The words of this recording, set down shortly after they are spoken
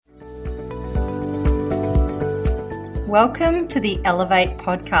Welcome to the Elevate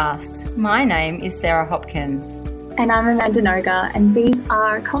podcast. My name is Sarah Hopkins. And I'm Amanda Noga, and these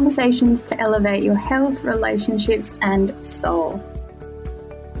are conversations to elevate your health, relationships, and soul.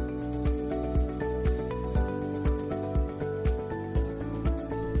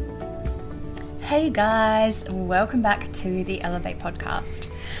 Hey guys, welcome back to the Elevate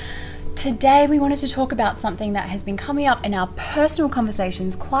podcast. Today we wanted to talk about something that has been coming up in our personal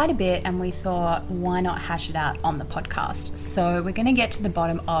conversations quite a bit, and we thought, why not hash it out on the podcast? So we're going to get to the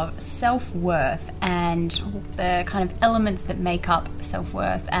bottom of self-worth and the kind of elements that make up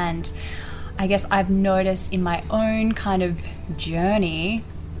self-worth. And I guess I've noticed in my own kind of journey,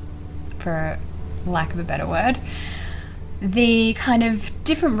 for lack of a better word, the kind of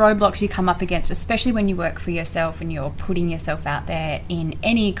different roadblocks you come up against, especially when you work for yourself and you're putting yourself out there in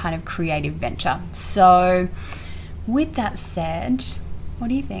any kind of creative venture. So with that said, what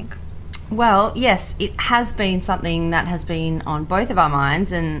do you think? Well, yes, it has been something that has been on both of our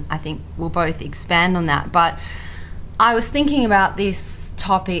minds, and I think we'll both expand on that. But I was thinking about this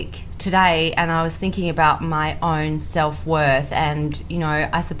topic today, and I was thinking about my own self-worth, and, you know,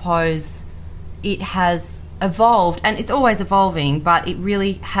 I suppose it has evolved, and it's always evolving, but it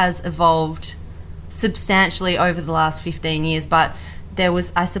really has evolved substantially over the last 15 years. But there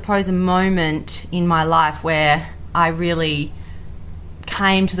was, I suppose, a moment in my life where I really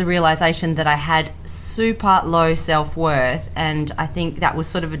came to the realization that I had super low self-worth, and I think that was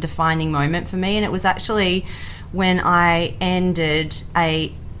sort of a defining moment for me. And it was actually when I ended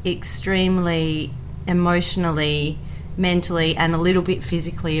a extremely emotionally, mentally, and a little bit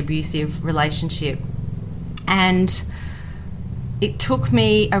physically abusive relationship. And it took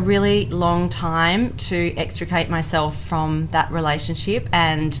me a really long time to extricate myself from that relationship.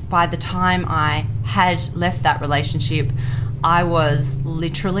 And by the time I had left that relationship, I was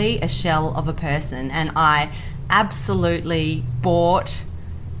literally a shell of a person. And I absolutely bought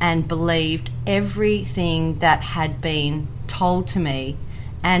and believed everything that had been told to me.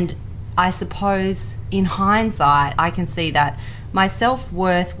 And I suppose in hindsight, I can see that my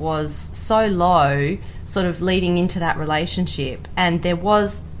self-worth was so low sort of leading into that relationship, and there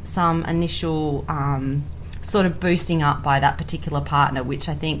was some initial sort of boosting up by that particular partner, which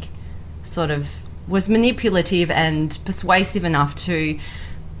I think sort of was manipulative and persuasive enough to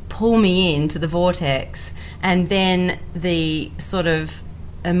pull me into the vortex. And then the sort of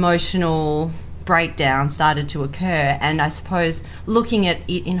emotional breakdown started to occur, and I suppose looking at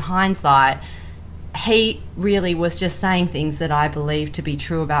it in hindsight, he really was just saying things that I believed to be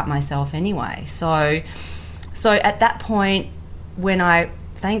true about myself anyway. So at that point, when I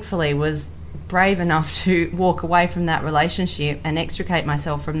thankfully was brave enough to walk away from that relationship and extricate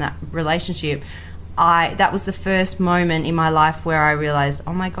myself from that relationship, that was the first moment in my life where I realized,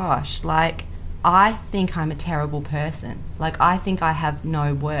 oh my gosh, like, I think I'm a terrible person. Like, I think I have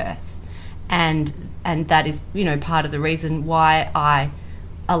no worth. And that is, you know, part of the reason why I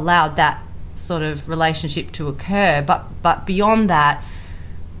allowed that sort of relationship to occur. But beyond that,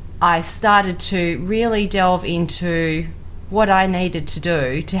 I started to really delve into what I needed to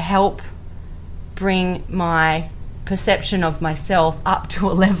do to help bring my perception of myself up to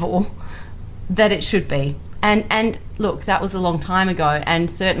a level that it should be. And look, that was a long time ago,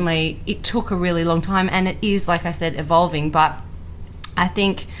 and certainly it took a really long time, and it is, like I said, evolving. But I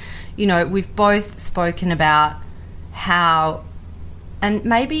think, you know, we've both spoken about how, and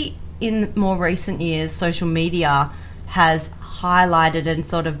maybe in more recent years, social media has highlighted and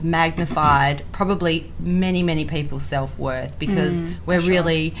sort of magnified probably many people's self-worth, because we're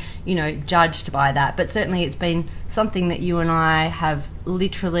really, you know, judged by that. But certainly it's been something that you and I have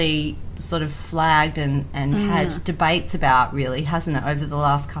literally sort of flagged and had debates about, really, hasn't it, over the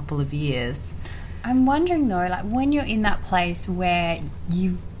last couple of years? I'm wondering though, like, when you're in that place where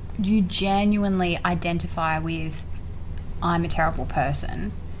you genuinely identify with, I'm a terrible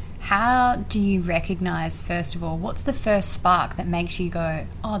person, how do you recognize, first of all, what's the first spark that makes you go,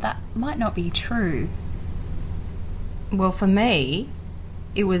 oh, that might not be true? Well, for me,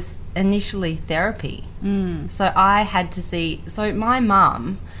 it was initially therapy. So I had to see, so my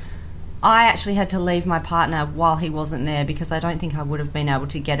mum, I actually had to leave my partner while he wasn't there, because I don't think I would have been able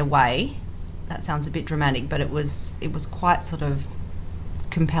to get away. That sounds a bit dramatic, but it was quite sort of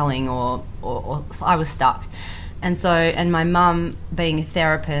compelling, or I was stuck. And so, and my mum, being a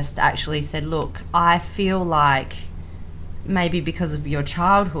therapist, actually said, look, I feel like maybe because of your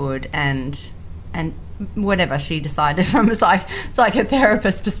childhood and whatever she decided from a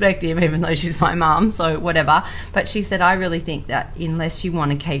psychotherapist perspective, even though she's my mum, so whatever. But she said, I really think that unless you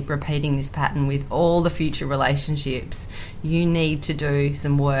want to keep repeating this pattern with all the future relationships, you need to do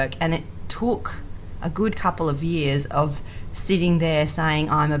some work. And it took a good couple of years of sitting there saying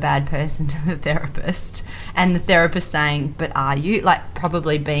I'm a bad person to the therapist, and the therapist saying, but are you? Like,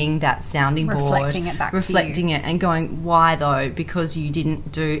 probably being that sounding board, Reflecting it back to you. reflecting it and going, why though? Because you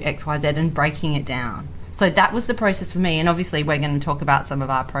didn't do X, Y, Z, and breaking it down. So that was the process for me, and obviously we're going to talk about some of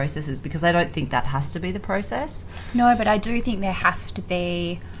our processes, because I don't think that has to be the process. No, but I do think there have to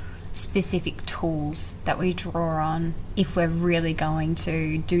be specific tools that we draw on if we're really going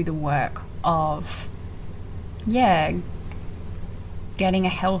to do the work of, getting a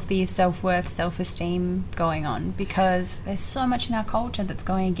healthy self-worth, self-esteem going on, because there's so much in our culture that's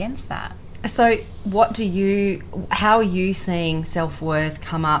going against that. So how are you seeing self-worth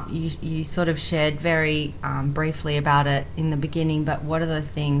come up? You sort of shared very briefly about it in the beginning, but what are the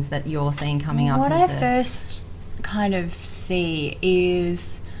things that you're seeing coming up? What I first kind of see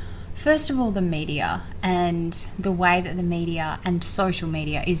is, first of all, the media, and the way that the media and social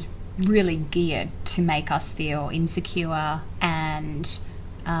media is really geared to make us feel insecure and,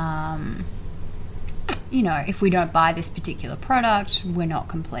 if we don't buy this particular product, we're not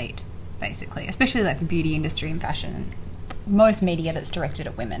complete, basically, especially like the beauty industry and fashion, most media that's directed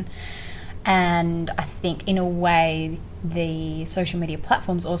at women. And I think in a way the social media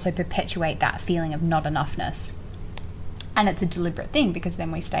platforms also perpetuate that feeling of not enoughness. And it's a deliberate thing, because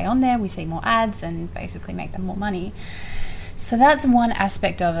then we stay on there, we see more ads and basically make them more money. So that's one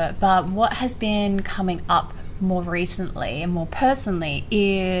aspect of it. But what has been coming up more recently and more personally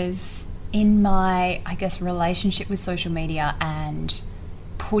is in my, I guess, relationship with social media and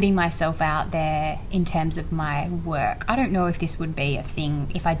putting myself out there in terms of my work. I don't know if this would be a thing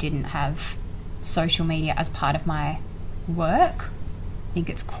if I didn't have social media as part of my work. I think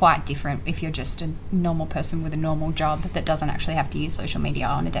it's quite different if you're just a normal person with a normal job that doesn't actually have to use social media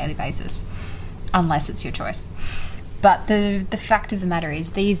on a daily basis, unless it's your choice. But the fact of the matter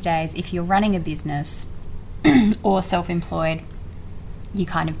is, these days, if you're running a business or self-employed, you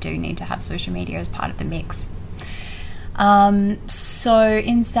kind of do need to have social media as part of the mix. So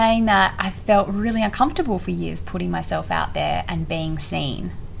in saying that, I felt really uncomfortable for years putting myself out there and being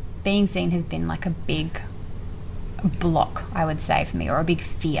seen. Being seen has been like a big block, I would say, for me, or a big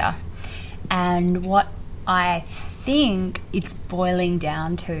fear. And what I think it's boiling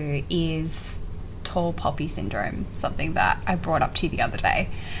down to is tall poppy syndrome, something that I brought up to you the other day.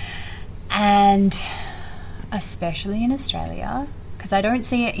 And especially in Australia, because I don't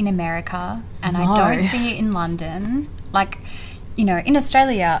see it in America and I don't see it in London. Like, in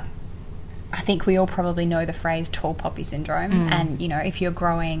Australia, I think we all probably know the phrase tall poppy syndrome. And, if you're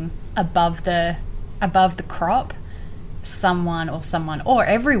growing above the crop, someone or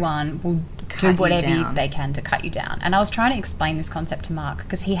everyone will do whatever they can to cut you down. And I was trying to explain this concept to Mark,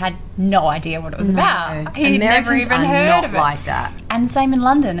 because he had no idea what it was about. He'd never even heard of it. Like that. And same in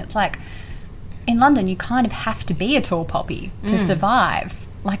London. It's like, in London, you kind of have to be a tall poppy to survive.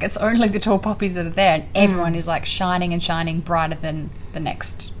 Like, it's only the tall poppies that are there, and everyone is like shining and shining brighter than the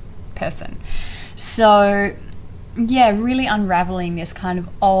next person. So, really unraveling this kind of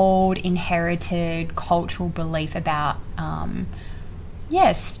old inherited cultural belief about,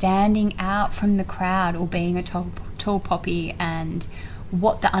 standing out from the crowd or being a tall poppy, and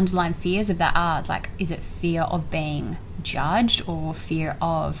what the underlying fears of that are. It's like, is it fear of being judged, or fear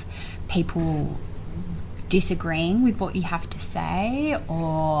of people disagreeing with what you have to say,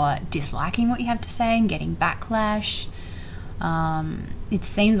 or disliking what you have to say and getting backlash? It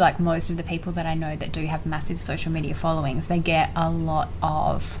seems like most of the people that I know that do have massive social media followings, they get a lot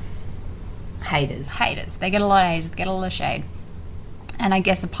of haters. They get a lot of haters, they get a lot of shade. And I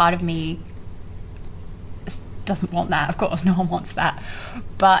guess a part of me doesn't want that. Of course, no one wants that.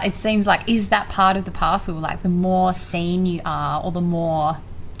 But it seems like, is that part of the parcel? Like, the more seen you are, or the more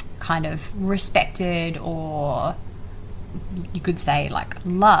kind of respected, or you could say like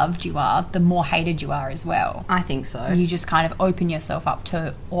loved you are, the more hated you are as well. I think so. You just kind of open yourself up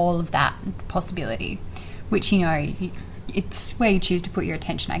to all of that possibility, which, it's where you choose to put your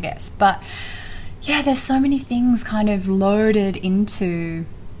attention, I guess. But there's so many things kind of loaded into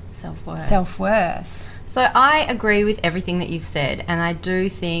self-worth. So I agree with everything that you've said, and I do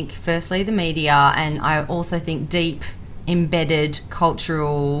think, firstly, the media, and I also think deep embedded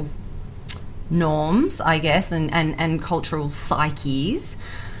cultural norms, I guess, and cultural psyches.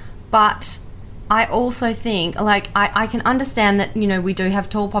 But I also think, like, I can understand that, we do have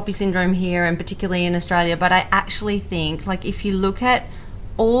tall poppy syndrome here, and particularly in Australia, but I actually think, like, if you look at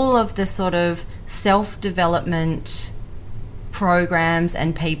all of the sort of self-development programs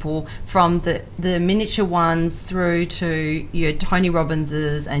and people, from the miniature ones through to your Tony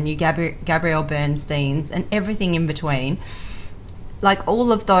Robbinses and your Gabrielle Bernsteins and everything in between, like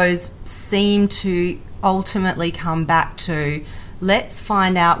all of those seem to ultimately come back to, let's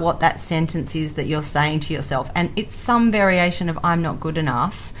find out what that sentence is that you're saying to yourself. And it's some variation of I'm not good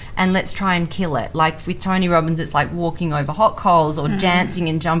enough, and let's try and kill it. Like with Tony Robbins, it's like walking over hot coals or dancing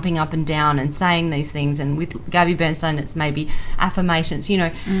and jumping up and down and saying these things. And with Gabby Bernstein, it's maybe affirmations,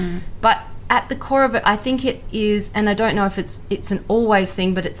 But at the core of it, I think it is, and I don't know if it's an always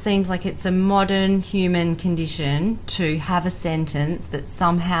thing, but it seems like it's a modern human condition to have a sentence that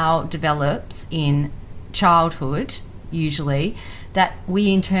somehow develops in childhood, usually, that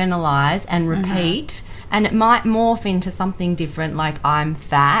we internalize and repeat, and it might morph into something different, like I'm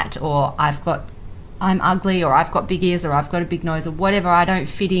fat, or I'm ugly, or I've got big ears, or I've got a big nose, or whatever, I don't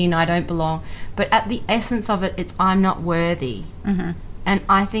fit in, I don't belong. But at the essence of it, it's I'm not worthy. And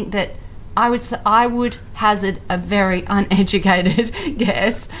I think that I would hazard a very uneducated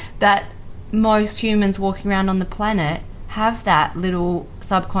guess that most humans walking around on the planet have that little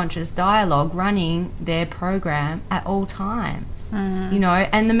subconscious dialogue running their program at all times,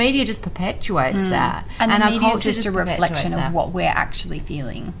 and the media just perpetuates that. And the our media is culture just a reflection of what we're actually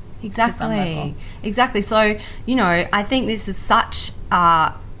feeling. Exactly. So, I think this is such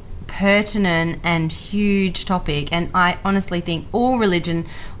a pertinent and huge topic, and I honestly think all religion,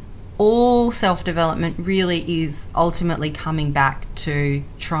 all self-development really is ultimately coming back to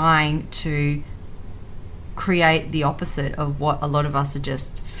trying to create the opposite of what a lot of us are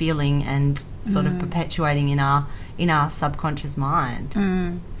just feeling and sort of perpetuating in our subconscious mind.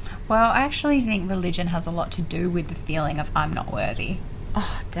 Well, I actually think religion has a lot to do with the feeling of I'm not worthy.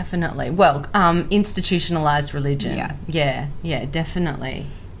 Oh, definitely. Well, institutionalized religion. Yeah, definitely.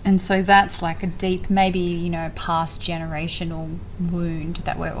 And so that's like a deep, maybe, past generational wound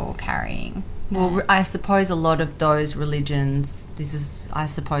that we're all carrying. Well, I suppose a lot of those religions, this is, I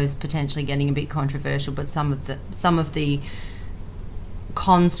suppose, potentially getting a bit controversial, but some of the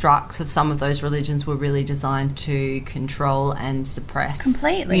constructs of some of those religions were really designed to control and suppress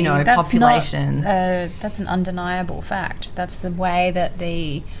completely that's populations. That's an undeniable fact. That's the way that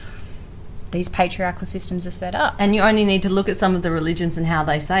these patriarchal systems are set up. And you only need to look at some of the religions and how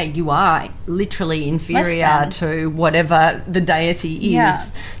they say you are literally inferior to whatever the deity is. Yeah.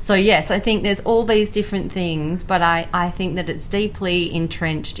 So, yes, I think there's all these different things, but I think that it's deeply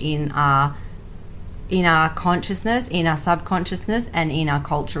entrenched in our consciousness, in our subconsciousness, and in our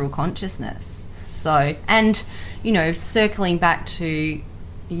cultural consciousness. So, and, circling back to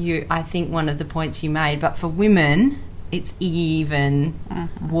you, I think one of the points you made, but for women, it's even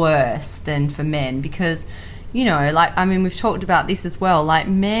worse than for men because, we've talked about this as well, like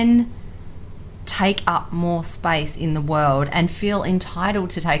men take up more space in the world and feel entitled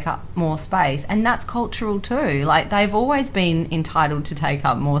to take up more space, and that's cultural too. Like, they've always been entitled to take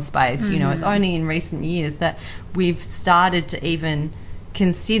up more space. It's only in recent years that we've started to even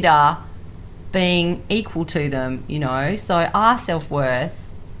consider being equal to them, so our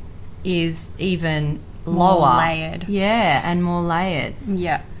self-worth is even lower, more layered. And more layered.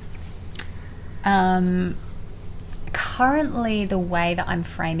 Currently, the way that I'm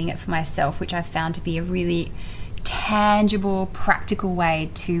framing it for myself, which I found to be a really tangible, practical way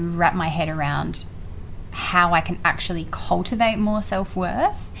to wrap my head around how I can actually cultivate more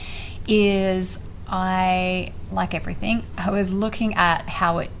self-worth, is like everything, I was looking at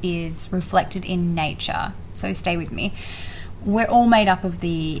how it is reflected in nature. So stay with me. We're all made up of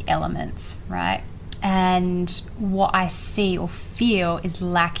the elements, right? And what I see or feel is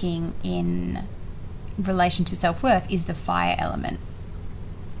lacking in relation to self-worth is the fire element.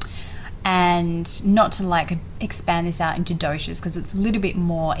 And not to expand this out into doshas, because it's a little bit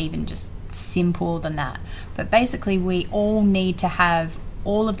more even just simple than that. But basically we all need to have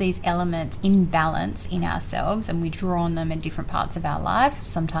all of these elements in balance in ourselves, and we draw on them in different parts of our life.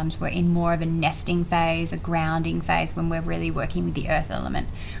 Sometimes we're in more of a nesting phase, a grounding phase, when we're really working with the earth element.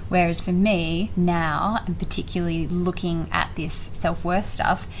 Whereas for me now, and particularly looking at this self-worth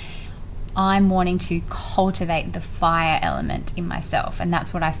stuff, I'm wanting to cultivate the fire element in myself, and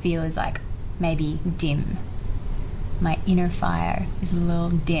that's what I feel is like maybe dim. My inner fire is a little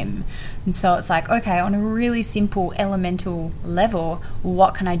dim. And so it's like, okay, on a really simple elemental level,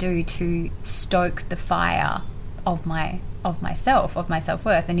 what can I do to stoke the fire of myself, of my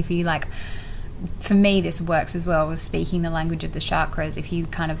self-worth? And if you for me, this works as well with speaking the language of the chakras. If you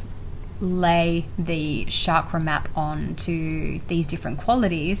kind of lay the chakra map onto these different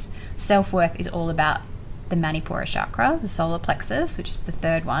qualities, self-worth is all about the Manipura chakra, the solar plexus, which is the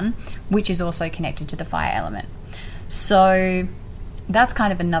third one, which is also connected to the fire element. So that's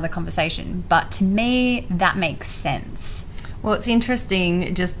kind of another conversation, but to me that makes sense. Well, it's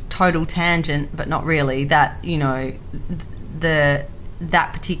interesting, just total tangent, but not really, that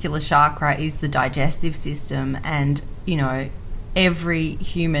that particular chakra is the digestive system, and every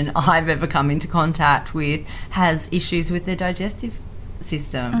human I've ever come into contact with has issues with their digestive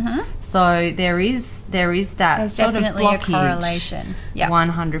system. So there is that There's sort of definitely blockage. a correlation. Yeah.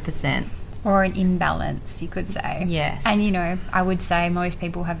 100%. Or an imbalance, you could say. Yes. And, I would say most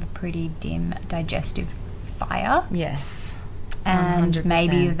people have a pretty dim digestive fire. Yes. And 100%.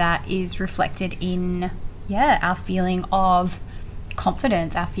 maybe that is reflected in, our feeling of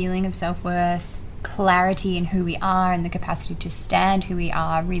confidence, our feeling of self-worth, clarity in who we are, and the capacity to stand who we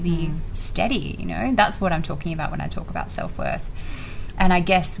are really steady. That's what I'm talking about when I talk about self-worth. And I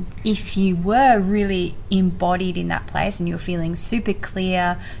guess if you were really embodied in that place and you're feeling super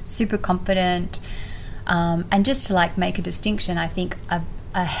clear, super confident, and just to make a distinction, I think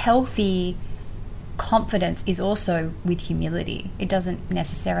a healthy confidence is also with humility. It doesn't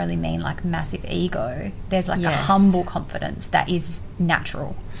necessarily mean massive ego. There's a humble confidence that is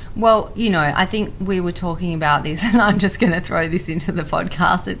natural. Well, I think we were talking about this, and I'm just going to throw this into the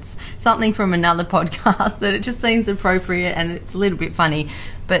podcast. It's something from another podcast that it just seems appropriate, and it's a little bit funny.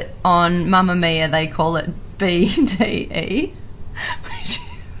 But on Mamma Mia, they call it BDE,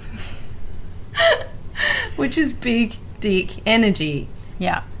 which is big dick energy.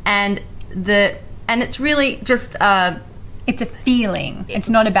 Yeah. And it's really just it's a feeling. It's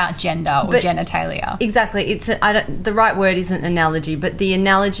not about gender or genitalia. Exactly. The right word isn't analogy, but the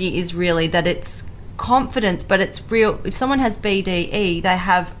analogy is really that it's confidence, but it's real. If someone has BDE, they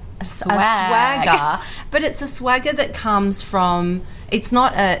have a swagger, but it's a swagger that comes from. It's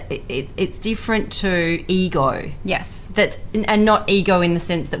not it's different to ego. Yes. And not ego in the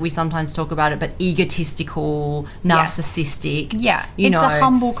sense that we sometimes talk about it, but egotistical, narcissistic. Yeah. It's a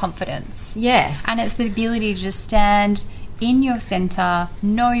humble confidence. Yes. And it's the ability to just stand in your center,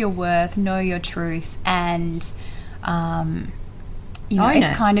 know your worth, know your truth, and it's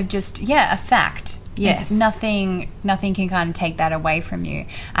kind of just a fact. Yes. It's nothing can kind of take that away from you.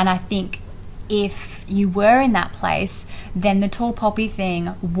 And I think if you were in that place, then the tall poppy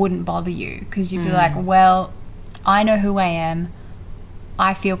thing wouldn't bother you, because you'd be like, well, I know who I am.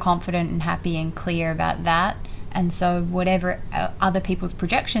 I feel confident and happy and clear about that. And so whatever other people's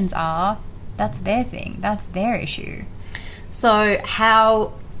projections are, that's their thing. That's their issue. So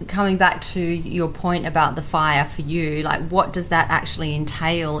coming back to your point about the fire for you, what does that actually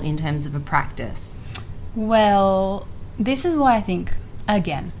entail in terms of a practice? Well, this is why I think,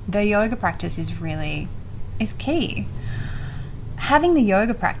 again, the yoga practice is key. Having the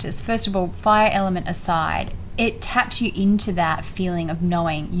yoga practice, first of all, fire element aside, it taps you into that feeling of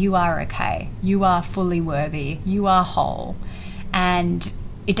knowing you are okay, you are fully worthy, you are whole, and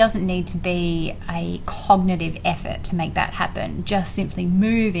it doesn't need to be a cognitive effort to make that happen. Just simply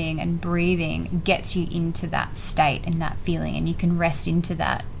moving and breathing gets you into that state and that feeling, and you can rest into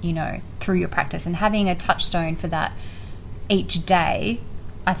that, through your practice. And having a touchstone for that each day,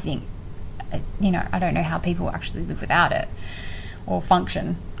 I think, I don't know how people actually live without it or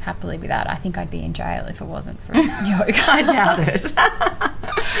function happily without it. I think I'd be in jail if it wasn't for yoga. I doubt it.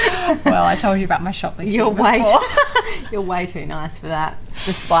 Well, I told you about my shoplifting. You're way too nice for that,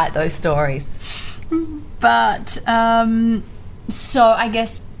 despite those stories. But so I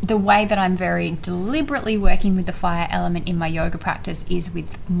guess the way that I'm very deliberately working with the fire element in my yoga practice is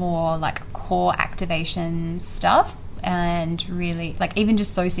with more core activation stuff, and really even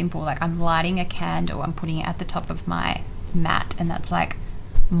just so simple, I'm lighting a candle, I'm putting it at the top of my mat, and that's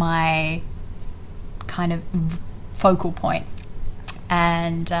my kind of focal point.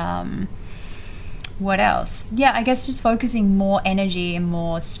 And what else? Yeah, I guess just focusing more energy and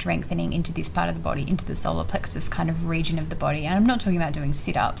more strengthening into this part of the body, into the solar plexus kind of region of the body. And I'm not talking about doing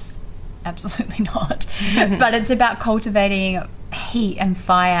sit-ups, absolutely not. But it's about cultivating heat and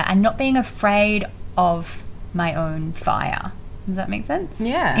fire and not being afraid of my own fire. Does that make sense?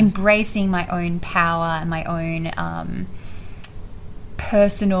 Yeah. Embracing my own power and my own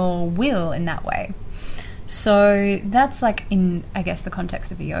personal will in that way. So that's in, I guess, the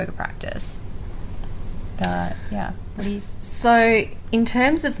context of a yoga practice. But yeah. So in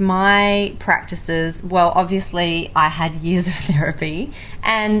terms of my practices, well, obviously I had years of therapy,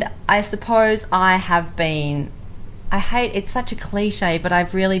 and I suppose it's such a cliche, but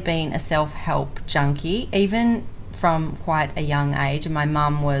I've really been a self-help junkie, even from quite a young age. And my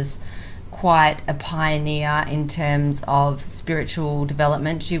mum was quite a pioneer in terms of spiritual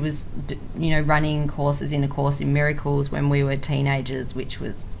development. She was, running courses in A Course in Miracles when we were teenagers, which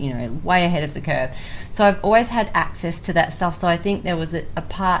was, way ahead of the curve. So I've always had access to that stuff. So I think there was a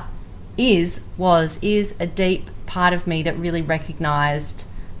part, is a deep part of me that really recognised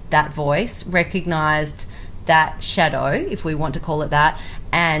that voice, recognised that shadow, if we want to call it that,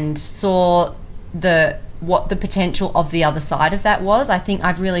 and saw what the potential of the other side of that was. I think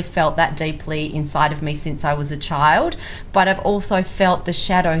I've really felt that deeply inside of me since I was a child, but I've also felt the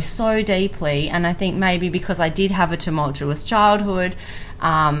shadow so deeply, and I think maybe because I did have a tumultuous childhood,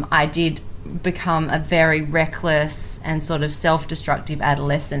 I did become a very reckless and sort of self-destructive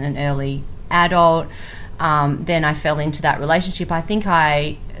adolescent and early adult. Then I fell into that relationship. I think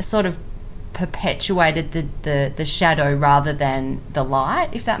I sort of perpetuated the shadow rather than the light,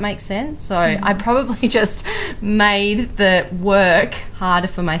 if that makes sense. So I probably just made the work harder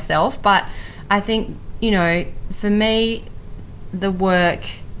for myself. But I think, for me, the work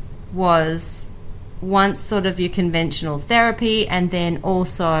was once sort of your conventional therapy, and then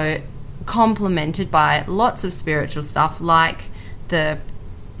also complemented by lots of spiritual stuff like the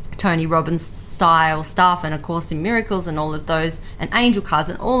Tony Robbins style stuff and A Course in Miracles and all of those, and angel cards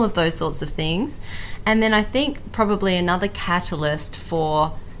and all of those sorts of things. And then I think probably another catalyst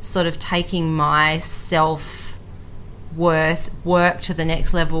for sort of taking my self-worth work to the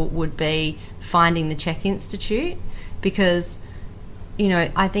next level would be finding the Chek Institute, because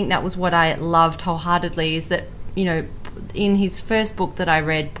I think that was what I loved wholeheartedly, is that in his first book that I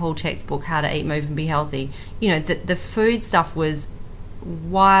read, Paul Chek's book, How to Eat, Move and Be Healthy, the food stuff was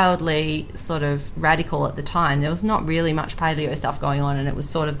wildly sort of radical at the time. There was not really much paleo stuff going on, and it was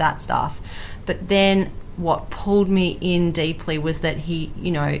sort of that stuff. But then what pulled me in deeply was that he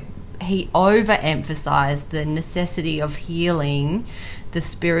overemphasized the necessity of healing the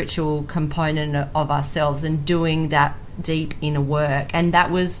spiritual component of ourselves and doing that deep inner work. And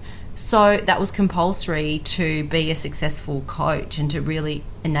that was compulsory to be a successful coach and to really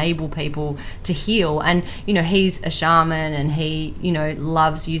enable people to heal. And he's a shaman, and he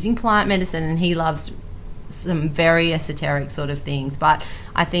loves using plant medicine, and he loves some very esoteric sort of things. But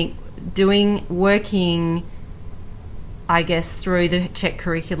I think working I guess through the Chek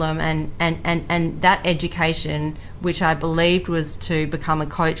curriculum and that education, which I believed was to become a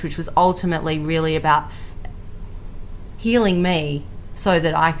coach, which was ultimately really about healing me so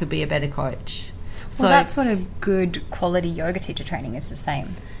that I could be a better coach. So that's what a good quality yoga teacher training is the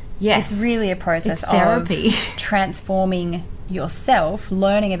same. Yes. It's really a process of transforming yourself,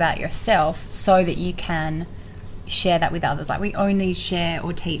 learning about yourself so that you can share that with others. Like, we only share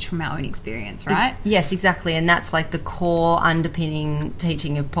or teach from our own experience, right? Yes, exactly. And that's like the core underpinning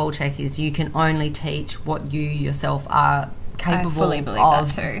teaching of Paul Chek, is you can only teach what you yourself are capable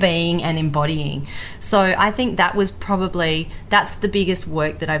of being and embodying. So I think that's the biggest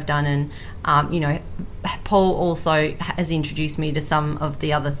work that I've done. And Paul also has introduced me to some of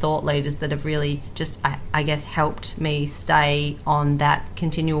the other thought leaders that have really just, I guess, helped me stay on that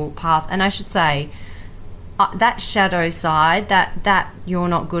continual path. And I should say, that shadow side, that you're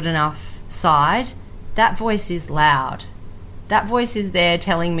not good enough side, that voice is loud. That voice is there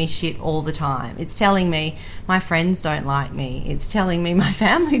telling me shit all the time. It's telling me my friends don't like me. It's telling me my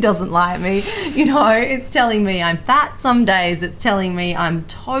family doesn't like me. It's telling me I'm fat some days. It's telling me I'm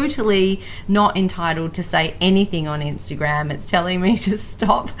totally not entitled to say anything on Instagram. It's telling me to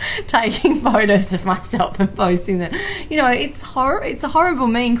stop taking photos of myself and posting them. It's a horrible,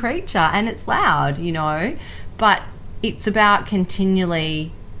 mean creature, and it's loud, but it's about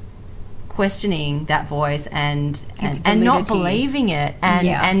continually questioning that voice and not believing it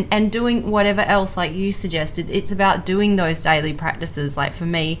and doing whatever else, like you suggested. It's about doing those daily practices. Like for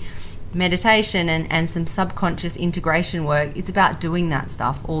me, meditation and some subconscious integration work, it's about doing that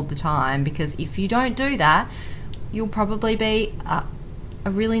stuff all the time, because if you don't do that, you'll probably be a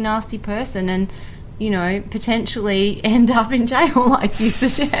really nasty person and potentially end up in jail, like you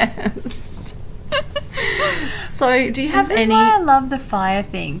suggest. So do you have any... This is why I love the fire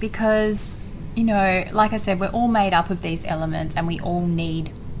thing, because, like I said, we're all made up of these elements, and we all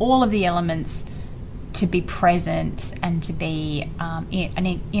need all of the elements to be present and to be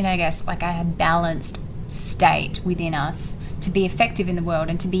in I guess, like a balanced state within us to be effective in the world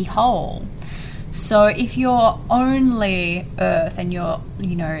and to be whole. So if you're only earth and you're,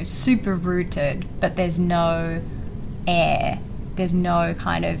 super rooted, but there's no air, there's no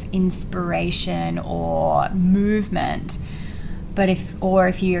kind of inspiration or movement, but if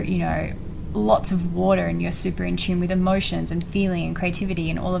you're, lots of water and you're super in tune with emotions and feeling and creativity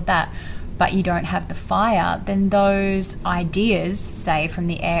and all of that, but you don't have the fire, then those ideas, say from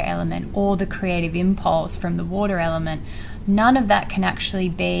the air element, or the creative impulse from the water element, none of that can actually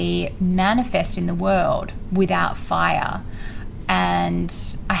be manifest in the world without fire.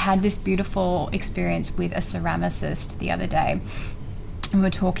 And I had this beautiful experience with a ceramicist the other day. And we were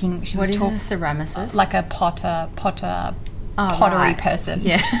talking... What is a ceramicist? Like a potter pottery right. person.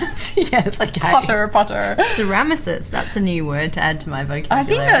 Yes, yes, okay. Potter. Ceramicist, that's a new word to add to my vocabulary. I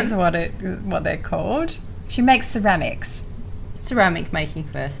think that's what they're called. She makes ceramics. Ceramic making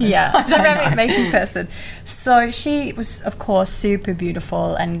person. Yeah, ceramic making person. So she was, of course, super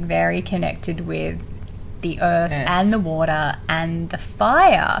beautiful and very connected with the earth and the water and the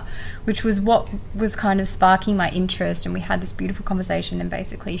fire, which was what was kind of sparking my interest. And we had this beautiful conversation, and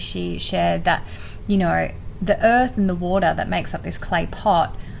basically she shared that, you know, the earth and the water that makes up this clay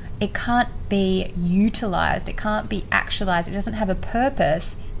pot, it can't be utilised, it can't be actualised, it doesn't have a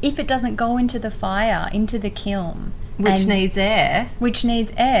purpose if it doesn't go into the fire, into the kiln. Which needs air. Which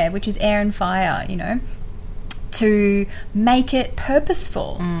needs air, which is air and fire, you know, to make it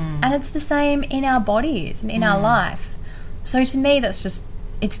purposeful. And it's the same in our bodies and in our life. So to me,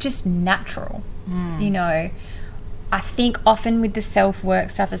 it's just natural, you know. I think often with the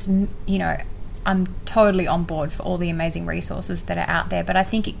self-work stuff, is, you know, I'm totally on board for all the amazing resources that are out there, but I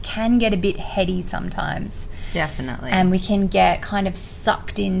think it can get a bit heady sometimes. Definitely. And we can get kind of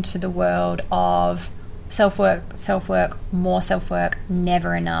sucked into the world of self-work, more self-work,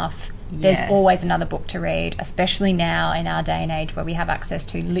 never enough. Yes. There's always another book to read, especially now in our day and age where we have access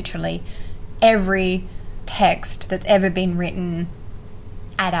to literally every text that's ever been written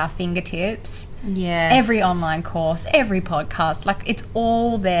at our fingertips. Yes. Every online course, every podcast, like it's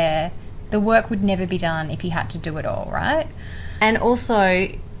all there. The work would never be done if you had to do it all, right? And also,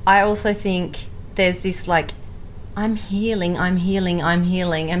 I also think there's this like, I'm healing,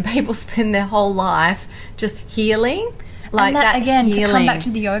 and people spend their whole life just healing. Like and that again, healing. to come back to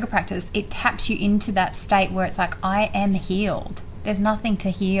the yoga practice, it taps you into that state where it's like, I am healed. There's nothing to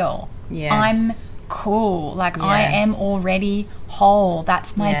heal. Yes. I'm cool. Like, I am already whole.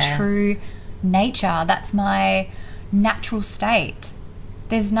 That's my true nature. That's my natural state.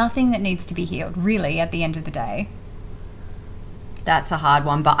 There's nothing that needs to be healed, really, at the end of the day. That's a hard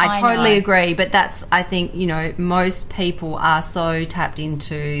one, but I totally agree. But that's, I think, you know, most people are so tapped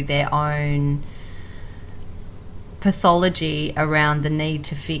into their own pathology around the need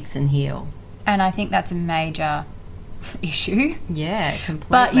to fix and heal. And I think that's a major issue. Yeah, completely.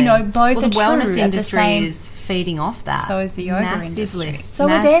 But, you know, both well, are the wellness true industry is feeding off that. So is the yoga massively, industry. So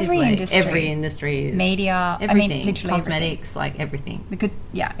is every industry. Every industry is. Media, everything. I mean, literally cosmetics, like everything.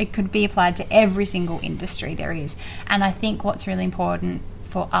 It could be applied to every single industry there is. And I think what's really important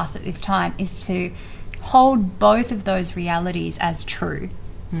for us at this time is to hold both of those realities as true.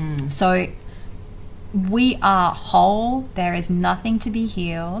 So we are whole. There is nothing to be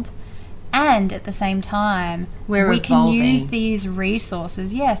healed. And at the same time, we can use these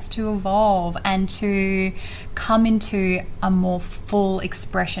resources, to evolve and to come into a more full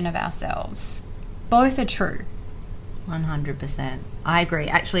expression of ourselves. Both are true. 100%. I agree.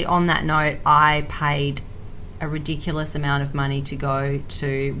 Actually, on that note, I paid a ridiculous amount of money to go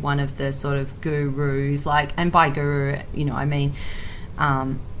to one of the sort of gurus, like, and by guru, you know, I mean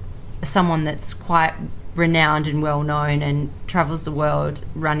someone that's quite renowned and well known and travels the world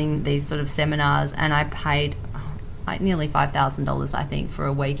running these sort of seminars, and I paid like nearly $5,000 I think for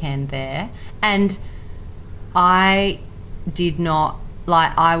a weekend there, and I did not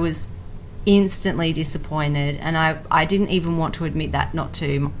like, I was instantly disappointed, and I didn't even want to admit that, not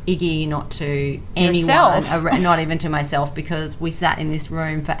to Iggy, not to anyone, not even to myself, because we sat in this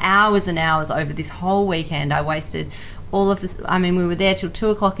room for hours and hours over this whole weekend. I wasted all of this. I mean, we were there till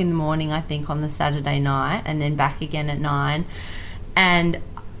 2:00 in the morning, I think, on the Saturday night, and then back again at 9. And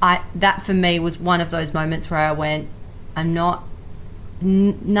that for me was one of those moments where I went,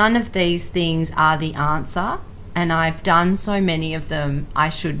 none of these things are the answer, and I've done so many of them, I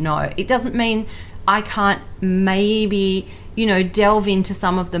should know. It doesn't mean I can't maybe, you know, delve into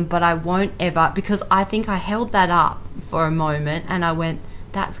some of them, but I won't ever, because I think I held that up for a moment and I went,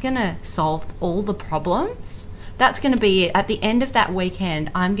 that's going to solve all the problems. That's going to be it. At the end of that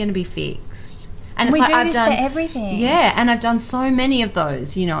weekend, I'm going to be fixed. And it's we like do I've this done for everything. Yeah, and I've done so many of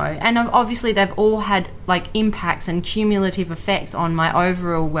those, you know, and obviously they've all had like impacts and cumulative effects on my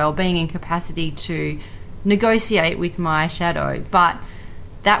overall well-being and capacity to negotiate with my shadow. But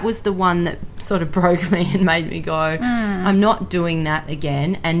that was the one that sort of broke me and made me go, I'm not doing that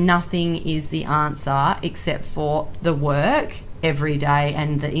again, and nothing is the answer except for the work every day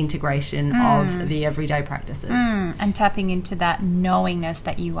and the integration of the everyday practices. And tapping into that knowingness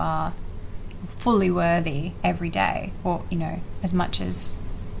that you are fully worthy every day, or, you know, as much as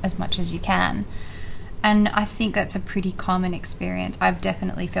you can. And I think that's a pretty common experience. I've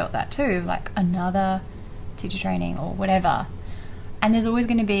definitely felt that too, like another teacher training or whatever. And there's always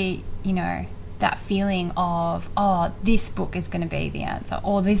going to be, you know, that feeling of, oh, this book is going to be the answer,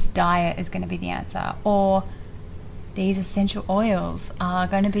 or this diet is going to be the answer, or these essential oils are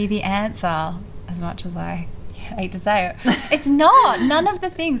going to be the answer, as much as I hate to say it. It's not. None of the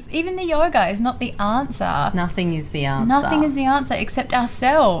things, even the yoga is not the answer. Nothing is the answer. Nothing is the answer except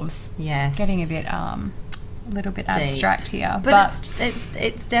ourselves. Yes. Getting a little bit abstract here. But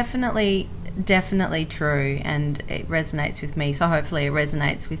it's definitely true, and it resonates with me, so hopefully it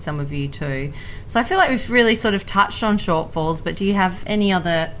resonates with some of you too. So I feel like we've really sort of touched on shortfalls, but do you have any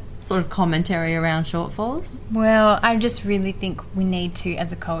other sort of commentary around shortfalls? Well, I just really think we need to,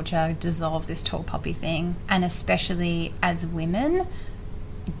 as a culture, dissolve this tall poppy thing, and especially as women,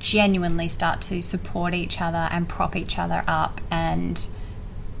 genuinely start to support each other and prop each other up, and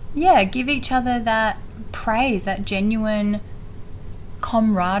give each other that praise, that genuine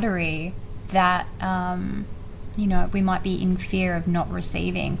camaraderie that we might be in fear of not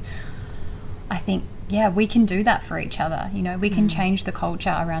receiving. I think we can do that for each other. We can change the culture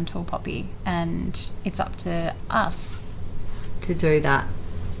around tall poppy, and it's up to us to do that.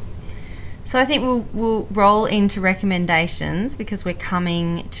 So I think we'll roll into recommendations because we're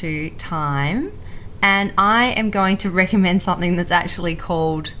coming to time, and I am going to recommend something that's actually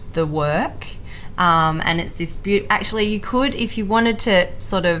called The Work, and it's this actually, you could, if you wanted to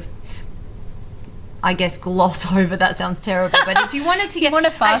sort of, I guess, gloss over, that sounds terrible, but if you wanted to get,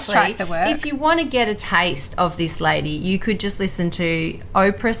 fast track The Work, if you want to get a taste of this lady, you could just listen to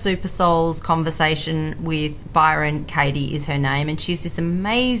Oprah Super Soul's conversation with Byron Katie is her name, and she's this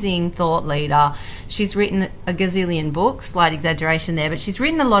amazing thought leader. She's written a gazillion books, slight exaggeration there, but she's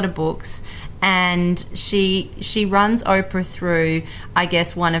written a lot of books, and she runs Oprah through, I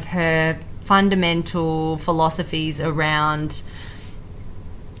guess, one of her fundamental philosophies around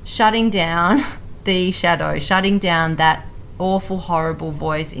shutting down the shadow, shutting down that awful, horrible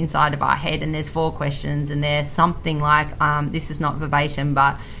voice inside of our head. And there's 4 questions, and they're something like, this is not verbatim,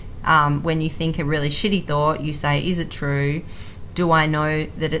 but when you think a really shitty thought, you say, is it true? Do I know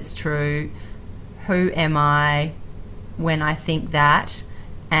that it's true? Who am I when I think that?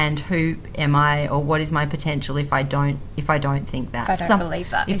 And who am I, or what is my potential if I don't think that? If I don't believe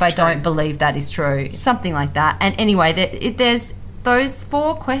that If I don't believe that is true. Something like that. And anyway, there's those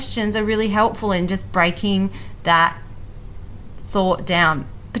 4 questions are really helpful in just breaking that thought down,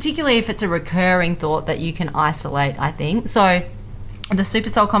 particularly if it's a recurring thought that you can isolate, I think. So the Super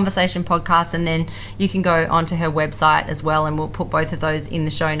Soul Conversation podcast, and then you can go onto her website as well, and we'll put both of those in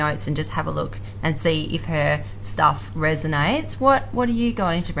the show notes and just have a look and see if her stuff resonates. What are you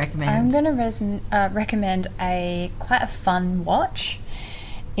going to recommend? I'm going to recommend quite a fun watch.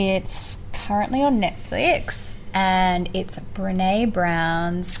 It's currently on Netflix, and it's Brené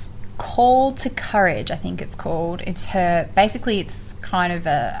Brown's Call to Courage, I think it's called. It's her, basically it's kind of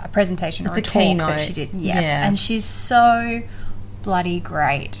a presentation or a talk keynote that she did. Yes, yeah. And she's so bloody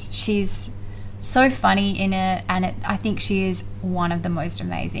great. She's so funny in it, and I think she is one of the most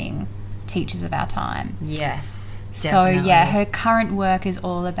amazing teachers of our time. Yes, definitely. So her current work is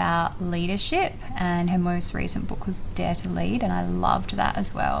all about leadership, and her most recent book was Dare to Lead, and I loved that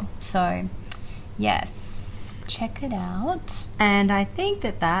as well. So yes, check it out. And I think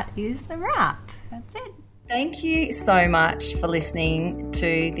that is the wrap. That's it. Thank you so much for listening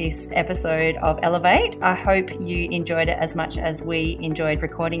to this episode of Elevate. I hope you enjoyed it as much as we enjoyed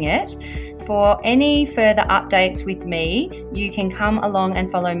recording it. For any further updates with me, you can come along and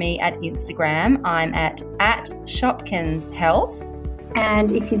follow me at Instagram. I'm at Shopkins Health.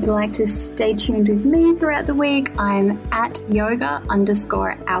 And if you'd like to stay tuned with me throughout the week, I'm at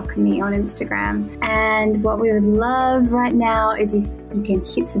yoga_alchemy on Instagram. And what we would love right now is if you can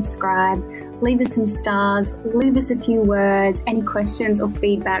hit subscribe, leave us some stars, leave us a few words, any questions or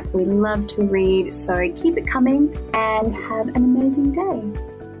feedback. We love to read. So keep it coming and have an amazing day.